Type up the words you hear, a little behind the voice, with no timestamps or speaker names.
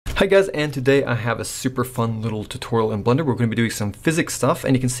Hi guys, and today I have a super fun little tutorial in Blender. We're going to be doing some physics stuff,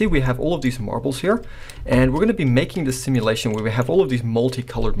 and you can see we have all of these marbles here, and we're going to be making this simulation where we have all of these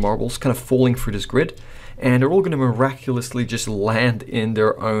multicolored marbles kind of falling through this grid, and they're all going to miraculously just land in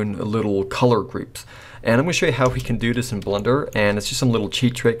their own little color groups. And I'm going to show you how we can do this in Blender, and it's just some little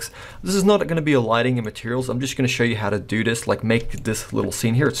cheat tricks. This is not going to be a lighting and materials. I'm just going to show you how to do this, like make this little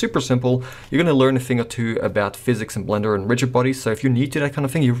scene here. It's super simple. You're going to learn a thing or two about physics in Blender and rigid bodies. So if you're new to that kind of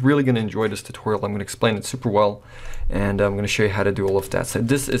thing, you're really going to enjoy this tutorial. I'm going to explain it super well, and I'm going to show you how to do all of that. So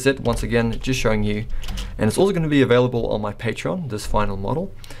this is it, once again, just showing you. And it's also going to be available on my Patreon, this final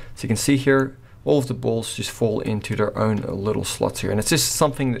model. So you can see here, all of the balls just fall into their own little slots here. And it's just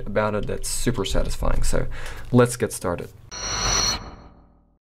something about it that's super satisfying. So let's get started.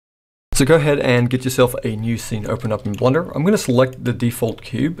 So go ahead and get yourself a new scene open up in Blender. I'm going to select the default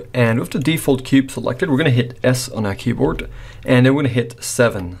cube. And with the default cube selected, we're going to hit S on our keyboard. And then we're going to hit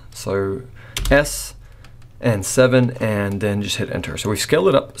 7. So S and 7, and then just hit enter. So we scaled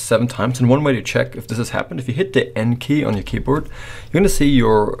it up 7 times, and one way to check if this has happened, if you hit the N key on your keyboard, you're going to see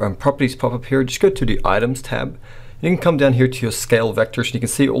your properties pop up here. Just go to the items tab. You can come down here to your scale vectors, and you can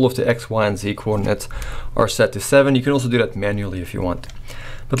see all of the X, Y, and Z coordinates are set to 7. You can also do that manually if you want.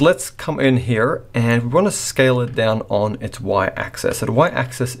 But let's come in here, and we want to scale it down on its Y axis. So the Y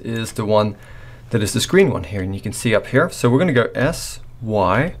axis is the one that is this green one here, and you can see up here. So we're going to go S,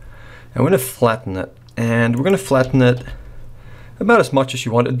 Y, and we're going to flatten it. And we're going to flatten it about as much as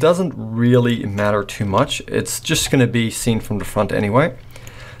you want. It doesn't really matter too much. It's just going to be seen from the front anyway.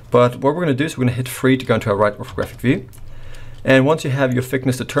 But what we're going to do is we're going to hit 3 to go into our right orthographic view. And once you have your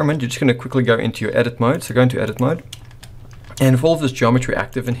thickness determined, you're just going to quickly go into your edit mode. So go into edit mode. And with all of this geometry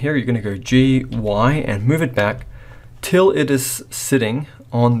active in here, you're going to go G, Y, and move it back till it is sitting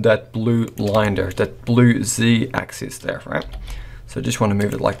on that blue line there, that blue Z axis there, right? So just want to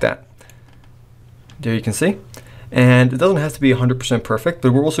move it like that. There you can see. And it doesn't have to be 100% perfect,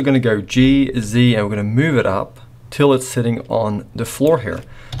 but we're also going to go G, Z, and we're going to move it up till it's sitting on the floor here.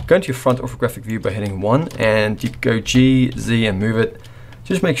 Go into your front orthographic view by hitting 1, and you go G, Z, and move it.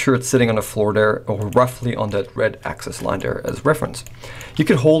 Just make sure it's sitting on the floor there, or roughly on that red axis line there as reference. You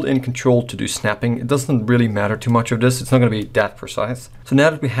can hold in Control to do snapping. It doesn't really matter too much of this. It's not going to be that precise. So now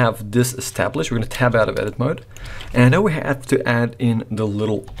that we have this established, we're going to tab out of edit mode. And now we have to add in the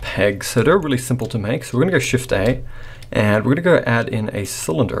little pegs. So they're really simple to make. So we're going to go Shift A, and we're going to go add in a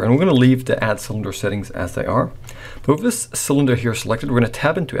cylinder. And we're going to leave the add cylinder settings as they are. But with this cylinder here selected, we're going to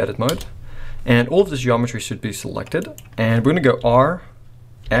tab into edit mode. And all of this geometry should be selected. And we're going to go R,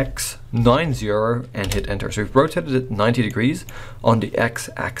 X, 90, and hit enter. So we've rotated it 90 degrees on the X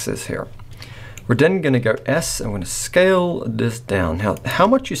axis here. We're then going to go S, and we're going to scale this down. Now, how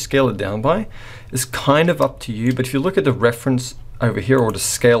much you scale it down by is kind of up to you, but if you look at the reference over here, or the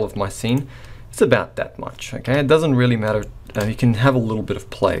scale of my scene, it's about that much, okay? It doesn't really matter. You can have a little bit of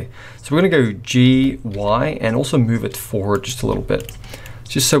play. So we're going to go G, Y, and also move it forward just a little bit,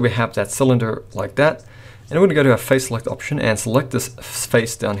 just so we have that cylinder like that. And we're going to go to our face select option and select this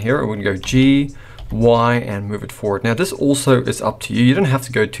face down here. And we're going to go G, Y, and move it forward. Now this also is up to you. You don't have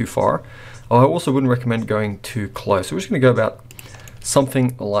to go too far. I also wouldn't recommend going too close. So we're just going to go about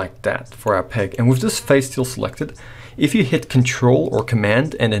something like that for our peg. And with this face still selected, if you hit Control or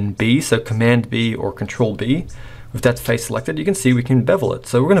Command and then B, so Command B or Control B, with that face selected, you can see we can bevel it.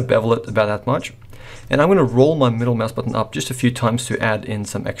 So we're going to bevel it about that much. And I'm going to roll my middle mouse button up just a few times to add in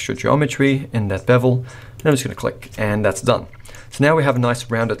some extra geometry in that bevel. And I'm just going to click, and that's done. So now we have a nice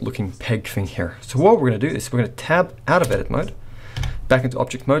rounded looking peg thing here. So what we're going to do is we're going to tab out of edit mode, back into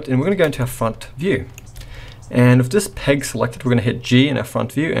object mode, and we're going to go into our front view. And with this peg selected, we're going to hit G in our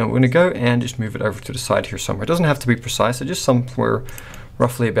front view, and we're going to go and just move it over to the side here somewhere. It doesn't have to be precise, so just somewhere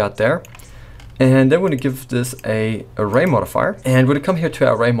roughly about there. And then we're going to give this a array modifier. And we're going to come here to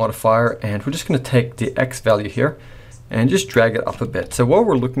our array modifier, and we're just going to take the X value here and just drag it up a bit. So what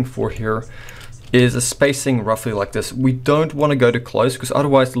we're looking for here is a spacing roughly like this. We don't want to go too close, because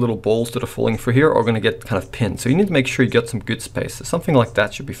otherwise the little balls that are falling through here are going to get kind of pinned. So you need to make sure you get some good space. So something like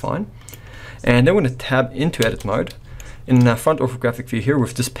that should be fine. And then we're going to tab into edit mode. In our front orthographic view here,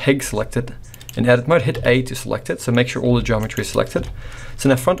 with this peg selected, in edit mode, hit A to select it, so make sure all the geometry is selected. So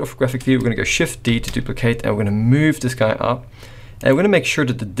in our front orthographic view, we're going to go Shift D to duplicate, and we're going to move this guy up. And we're going to make sure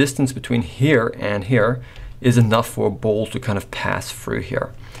that the distance between here and here is enough for a ball to kind of pass through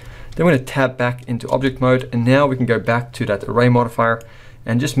here. Then we're going to tab back into object mode, and now we can go back to that array modifier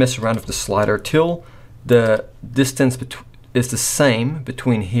and just mess around with the slider till the distance is the same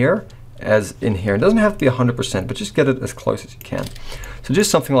between here as in here. It doesn't have to be 100%, but just get it as close as you can. So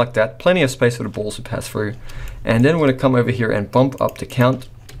just something like that, plenty of space for the balls to pass through. And then we're going to come over here and bump up the count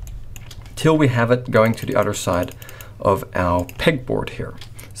till we have it going to the other side of our pegboard here.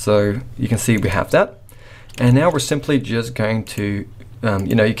 So you can see we have that. And now we're simply just going to,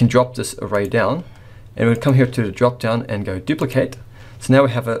 you can drop this array down, and we'll come here to the drop down and go duplicate. So now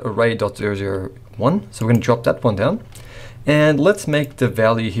we have an array.001. So we're going to drop that one down. And let's make the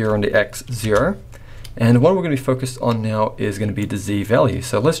value here on the x 0. And the one we're going to be focused on now is going to be the z value.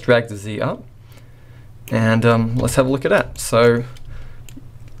 So let's drag the z up. And let's have a look at that. So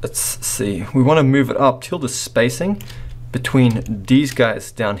let's see. We want to move it up till the spacing between these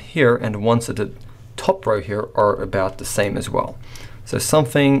guys down here and the ones at the top row here are about the same as well. So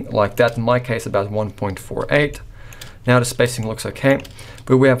something like that, in my case about 1.48. Now the spacing looks okay,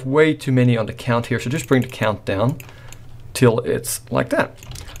 but we have way too many on the count here, so just bring the count down till it's like that.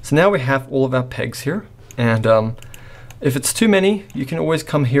 So now we have all of our pegs here, and if it's too many, you can always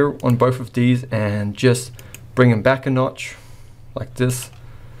come here on both of these and just bring them back a notch like this,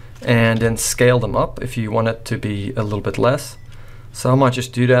 and then scale them up if you want it to be a little bit less. So I might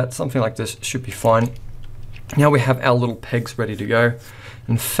just do that. Something like this should be fine. Now we have our little pegs ready to go.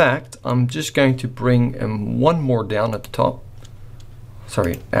 In fact, I'm just going to bring one more down at the top.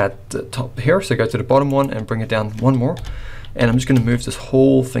 Sorry, at the top here. So go to the bottom one and bring it down one more. And I'm just going to move this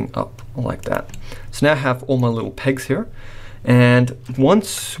whole thing up like that. So now I have all my little pegs here. And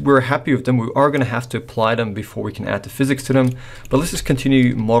once we're happy with them, we are going to have to apply them before we can add the physics to them. But let's just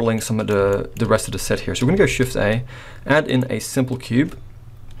continue modeling some of the rest of the set here. So we're going to go Shift A, add in a simple cube.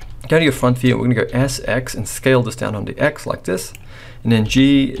 Go to your front view, and we're going to go S, X, and scale this down on the X like this. And then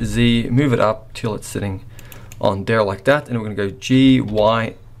G, Z, move it up till it's sitting on there like that. And we're going to go G,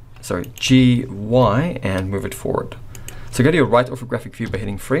 Y, and move it forward. So go to your right orthographic view by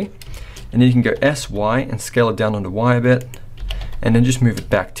hitting 3. And then you can go S, Y, and scale it down on the Y a bit. And then just move it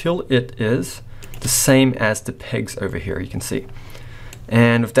back till it is the same as the pegs over here, you can see.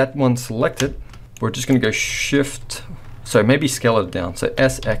 And with that one selected, we're just going to go Shift, so maybe scale it down. So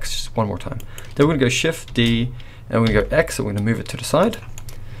S, X, just one more time. Then we're going to go Shift D, and we're going to go X, and we're going to move it to the side.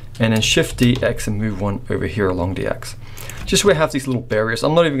 And then Shift D, X, and move one over here along the X. Just so we have these little barriers.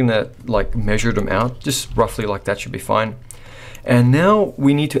 I'm not even going to measure them out, just roughly like that should be fine. And now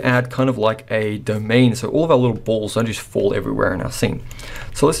we need to add kind of like a domain, so all of our little balls don't just fall everywhere in our scene.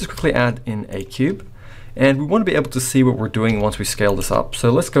 So let's just quickly add in a cube, and we want to be able to see what we're doing once we scale this up. So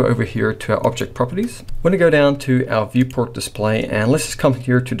let's go over here to our object properties. We're going to go down to our viewport display, and let's just come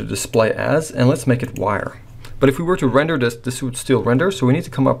here to the display as, and let's make it wire. But if we were to render this, this would still render, so we need to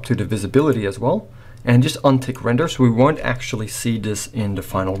come up to the visibility as well, and just untick render, so we won't actually see this in the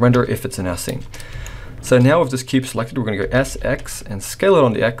final render if it's in our scene. So now with this cube selected, we're going to go S, X, and scale it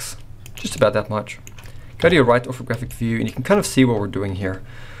on the X, just about that much. Go to your right orthographic view, and you can kind of see what we're doing here.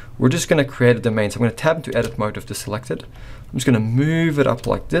 We're just going to create a domain. So I'm going to tab into edit mode with this selected. I'm just going to move it up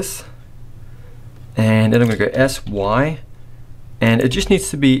like this. And then I'm going to go S, Y, and it just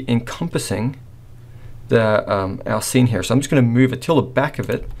needs to be encompassing the our scene here. So I'm just going to move it till the back of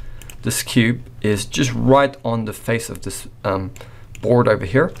it, this cube, is just right on the face of this board over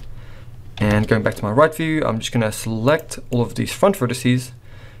here. And going back to my right view, I'm just going to select all of these front vertices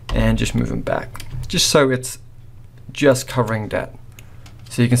and just move them back, just so it's just covering that.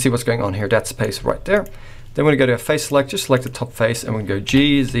 So you can see what's going on here, that space right there. Then we're going to go to our face select, just select the top face, and we're going to go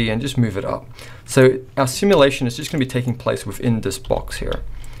G, Z, and just move it up. So our simulation is just going to be taking place within this box here.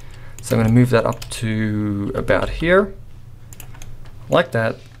 So I'm going to move that up to about here, like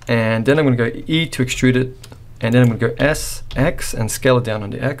that. And then I'm going to go E to extrude it. And then I'm going to go S, X, and scale it down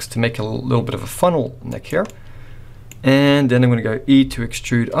on the X to make a little bit of a funnel neck here. And then I'm going to go E to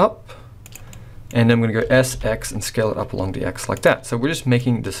extrude up. And then I'm going to go S, X, and scale it up along the X like that. So we're just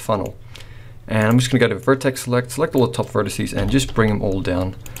making this funnel. And I'm just going to go to vertex select all the top vertices, and just bring them all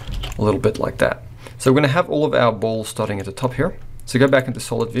down a little bit like that. So we're going to have all of our balls starting at the top here. So go back into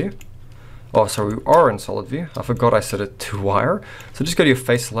solid view. Oh, sorry, we are in solid view. I forgot I set it to wire. So just go to your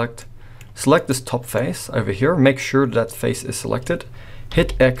face select. Select this top face over here, make sure that face is selected,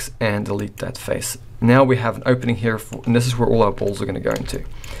 hit X and delete that face. Now we have an opening here, and this is where all our balls are going to go into.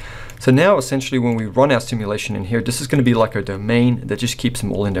 So now essentially when we run our simulation in here, this is going to be like a domain that just keeps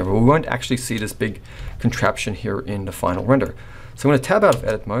them all in there, but we won't actually see this big contraption here in the final render. So I'm going to tab out of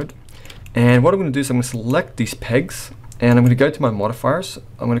edit mode, and what I'm going to do is I'm going to select these pegs, and I'm going to go to my modifiers.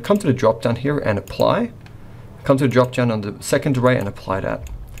 I'm going to come to the drop down here and apply, come to the drop down on the second array and apply that.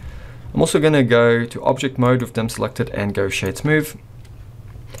 I'm also going to go to object mode with them selected and go shade smooth.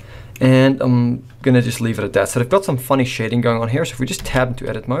 And I'm going to just leave it at that. So they've got some funny shading going on here. So if we just tab into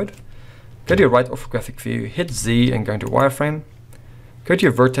edit mode, go to your right orthographic view, hit Z and go into wireframe, go to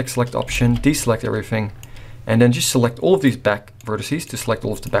your vertex select option, deselect everything, and then just select all of these back vertices to select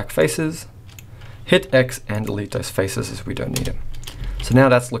all of the back faces. hit X and delete those faces as we don't need them. So now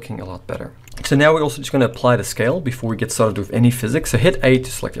that's looking a lot better. So now we're also just going to apply the scale before we get started with any physics. So hit A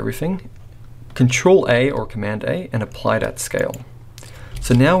to select everything, Control A or Command A, and apply that scale.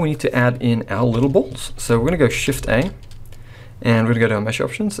 So now we need to add in our little balls. So we're going to go Shift A, and we're going to go to our mesh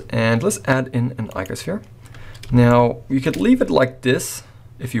options, and let's add in an icosphere. Now you could leave it like this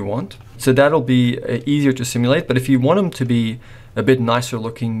if you want. So that'll be easier to simulate, but if you want them to be a bit nicer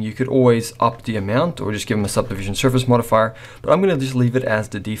looking, you could always up the amount or just give them a subdivision surface modifier, but I'm going to just leave it as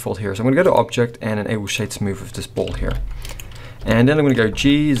the default here. So I'm going to go to Object and enable Shade Smooth with this ball here. And then I'm going to go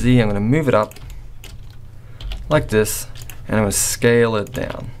G, Z, I'm going to move it up like this, and I'm going to scale it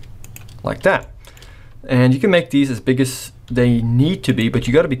down like that. And you can make these as big as they need to be, but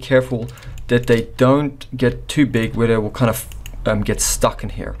you got to be careful that they don't get too big where they will kind of get stuck in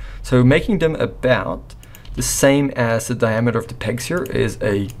here. So making them about the same as the diameter of the pegs here is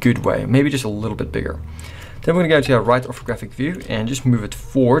a good way, maybe just a little bit bigger. Then we're going to go to our right orthographic view and just move it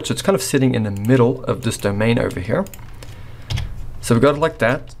forward, so it's kind of sitting in the middle of this domain over here. So we got it like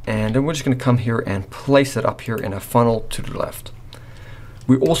that, and then we're just going to come here and place it up here in a funnel to the left.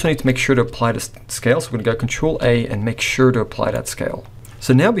 We also need to make sure to apply the scale, so we're going to go Control A and make sure to apply that scale.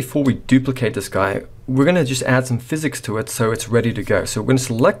 So now before we duplicate this guy, we're going to just add some physics to it so it's ready to go. So we're going to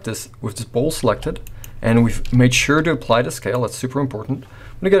select this with this ball selected, and we've made sure to apply the scale. That's super important.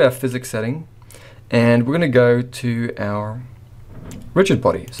 We're going to go to our physics setting, and we're going to go to our rigid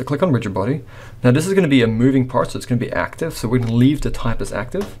body. So click on rigid body. Now this is going to be a moving part, so it's going to be active. So we're going to leave the type as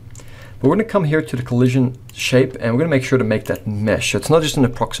active. But we're going to come here to the collision shape, and we're going to make sure to make that mesh. So it's not just an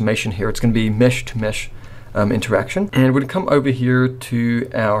approximation here. It's going to be mesh to mesh interaction. And we're going to come over here to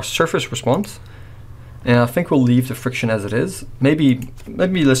our surface response. And I think we'll leave the friction as it is. Maybe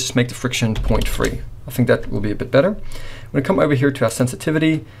let's just make the friction 0.3. I think that will be a bit better. We're going to come over here to our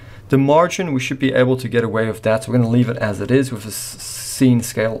sensitivity. The margin, we should be able to get away with that. So we're going to leave it as it is with a scene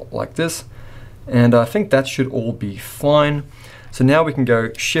scale like this. And I think that should all be fine. So now we can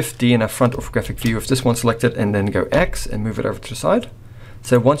go Shift D in our front orthographic view with this one selected, and then go X and move it over to the side.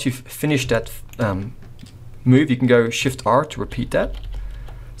 So once you've finished that move, you can go Shift R to repeat that.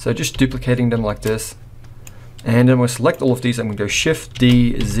 So just duplicating them like this. And then we'll select all of these. I'm going to go Shift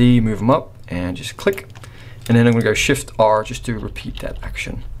D, Z, move them up, and just click. And then I'm going to go Shift R just to repeat that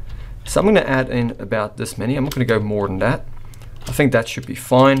action. So I'm going to add in about this many. I'm not going to go more than that. I think that should be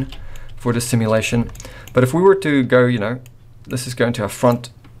fine for this simulation. But if we were to go, let's just go into our front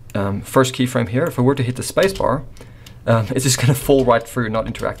first keyframe here. If I were to hit the spacebar, it's just going to fall right through, not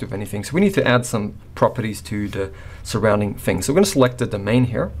interact with anything. So we need to add some properties to the surrounding things. So we're going to select the domain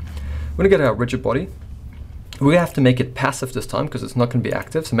here. We're going to go to our rigid body. We have to make it passive this time because it's not going to be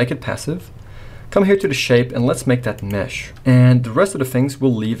active. So make it passive. Come here to the shape and let's make that mesh. And the rest of the things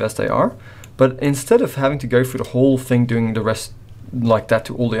we'll leave as they are. But instead of having to go through the whole thing doing the rest like that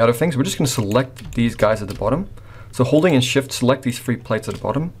to all the other things, we're just going to select these guys at the bottom. So holding in Shift, select these three plates at the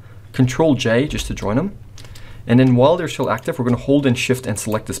bottom. Control J just to join them. And then while they're still active, we're going to hold in Shift and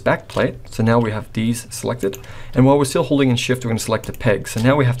select this back plate. So now we have these selected. And while we're still holding in Shift, we're going to select the peg. So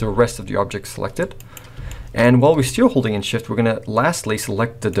now we have the rest of the objects selected. And while we're still holding in Shift, we're going to lastly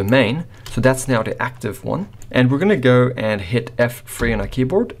select the domain. So that's now the active one. And we're going to go and hit F3 on our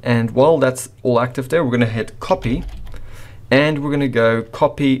keyboard. And while that's all active there, we're going to hit copy. And we're going to go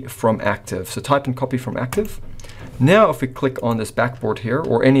copy from active. So type in copy from active. Now if we click on this backboard here,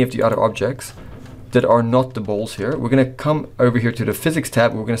 or any of the other objects that are not the balls here, we're going to come over here to the physics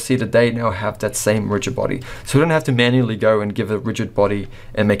tab. We're going to see that they now have that same rigid body. So we don't have to manually go and give a rigid body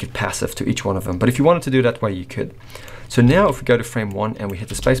and make it passive to each one of them. But if you wanted to do that way, you could. So now if we go to frame 1 and we hit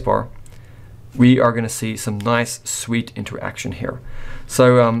the spacebar, we are going to see some nice, sweet interaction here.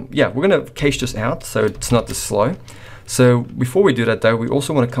 So yeah, we're going to cache this out so it's not this slow. So before we do that though, we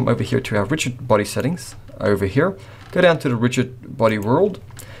also want to come over here to our rigid body settings over here, go down to the rigid body world.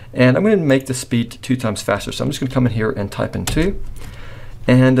 And I'm going to make the speed 2 times faster. So I'm just going to come in here and type in 2.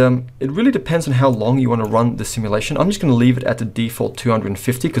 And it really depends on how long you want to run the simulation. I'm just going to leave it at the default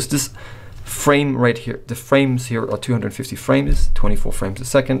 250 because this frame right here, the frames here are 250 frames, 24 frames a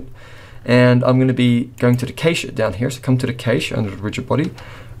second. And I'm going to be going to the cache down here. So come to the cache under the rigid body.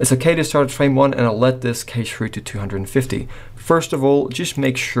 It's okay to start at frame 1 and I'll let this cache through to 250. First of all, just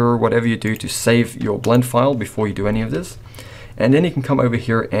make sure whatever you do to save your blend file before you do any of this. And then you can come over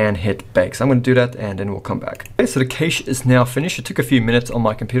here and hit bake. So I'm going to do that and then we'll come back. Okay, so the cache is now finished. It took a few minutes on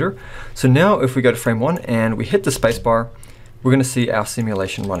my computer. So now if we go to frame 1 and we hit the spacebar, we're going to see our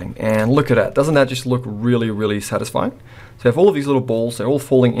simulation running. And look at that. Doesn't that just look really, really satisfying? So you have all of these little balls. They're all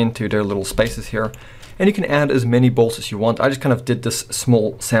falling into their little spaces here. And you can add as many balls as you want. I just kind of did this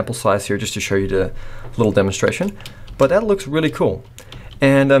small sample size here just to show you the little demonstration. But that looks really cool.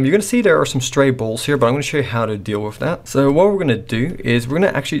 And you're going to see there are some stray balls here, but I'm going to show you how to deal with that. So what we're going to do is we're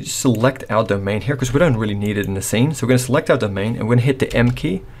going to actually select our domain here because we don't really need it in the scene. So we're going to select our domain and we're going to hit the M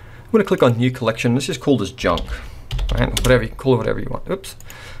key. We're going to click on New Collection. Let's just call this junk. Right? Whatever, you can call it whatever you want. Oops.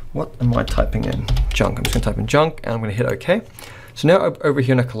 What am I typing in? Junk. I'm just going to type in junk and I'm going to hit OK. So now over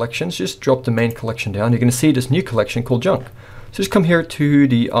here in our collections, just drop the main collection down. You're going to see this new collection called junk. So just come here to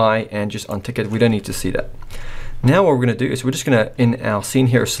the eye and just untick it. We don't need to see that. Now what we're going to do is we're just going to, in our scene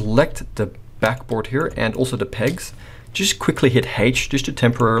here, select the backboard here and also the pegs. Just quickly hit H just to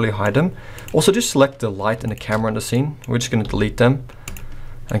temporarily hide them. Also just select the light and the camera in the scene. We're just going to delete them.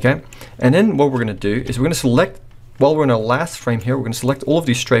 Okay. And then what we're going to do is we're going to select, while we're in our last frame here, we're going to select all of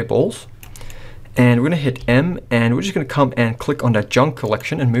these stray balls. And we're going to hit M and we're just going to come and click on that junk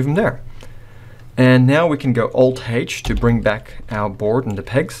collection and move them there. And now we can go Alt H to bring back our board and the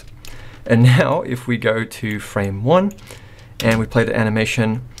pegs. And now if we go to frame 1 and we play the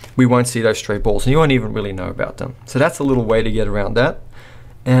animation, we won't see those stray balls and you won't even really know about them. So that's a little way to get around that.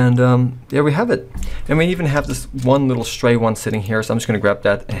 And there we have it. And we even have this one little stray one sitting here. So I'm just going to grab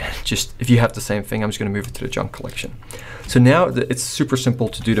that and just, if you have the same thing, I'm just going to move it to the junk collection. So now it's super simple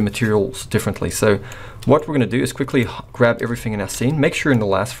to do the materials differently. So what we're going to do is quickly grab everything in our scene, make sure in the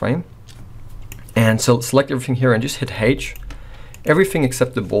last frame. And so select everything here and just hit H. Everything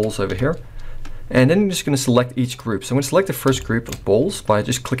except the balls over here. And then I'm just going to select each group. So I'm going to select the first group of balls by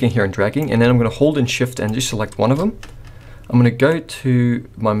just clicking here and dragging. And then I'm going to hold in Shift and just select one of them. I'm going to go to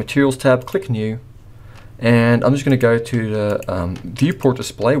my Materials tab, click New. And I'm just going to go to the viewport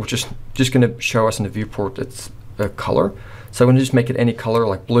display, which is just going to show us in the viewport its color. So I'm going to just make it any color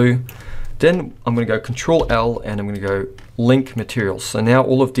like blue. Then I'm going to go Control L and I'm going to go Link Materials. So now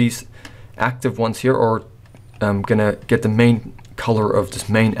all of these active ones here are going to get the main color of this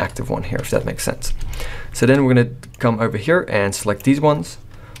main active one here, if that makes sense. So then we're going to come over here and select these ones.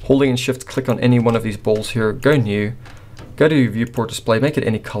 Holding in Shift, click on any one of these balls here, go New, go to Viewport Display, make it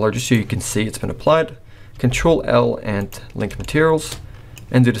any color just so you can see it's been applied. Control L and Link Materials,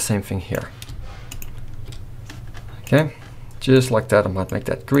 and do the same thing here. Okay, just like that. I might make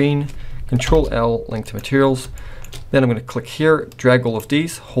that green. Control L, Link to Materials. Then I'm going to click here, drag all of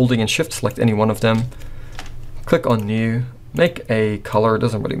these, holding in Shift, select any one of them. Click on New, make a color,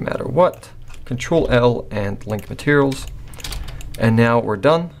 doesn't really matter what. Control L and Link Materials. And now we're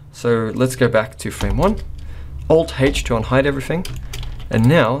done. So let's go back to frame 1. Alt H to unhide everything. And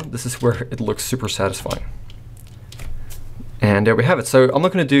now this is where it looks super satisfying. And there we have it. So I'm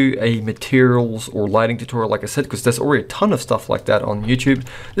not going to do a materials or lighting tutorial like I said, because there's already a ton of stuff like that on YouTube.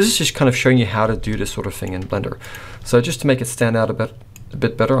 This is just kind of showing you how to do this sort of thing in Blender. So just to make it stand out a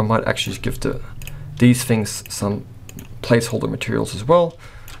bit better, I might actually just give these things some placeholder materials as well,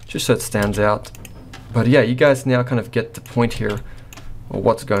 just so it stands out. But yeah, you guys now kind of get the point here of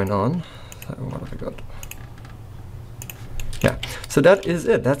what's going on. So what have I got? Yeah, so that is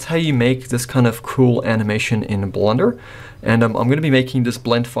it. That's how you make this kind of cool animation in Blender. And I'm going to be making this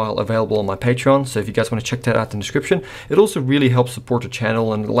blend file available on my Patreon, so if you guys want to check that out in the description. It also really helps support the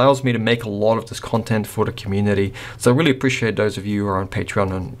channel and allows me to make a lot of this content for the community. So I really appreciate those of you who are on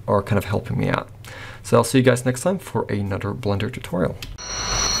Patreon and are kind of helping me out. So I'll see you guys next time for another Blender tutorial.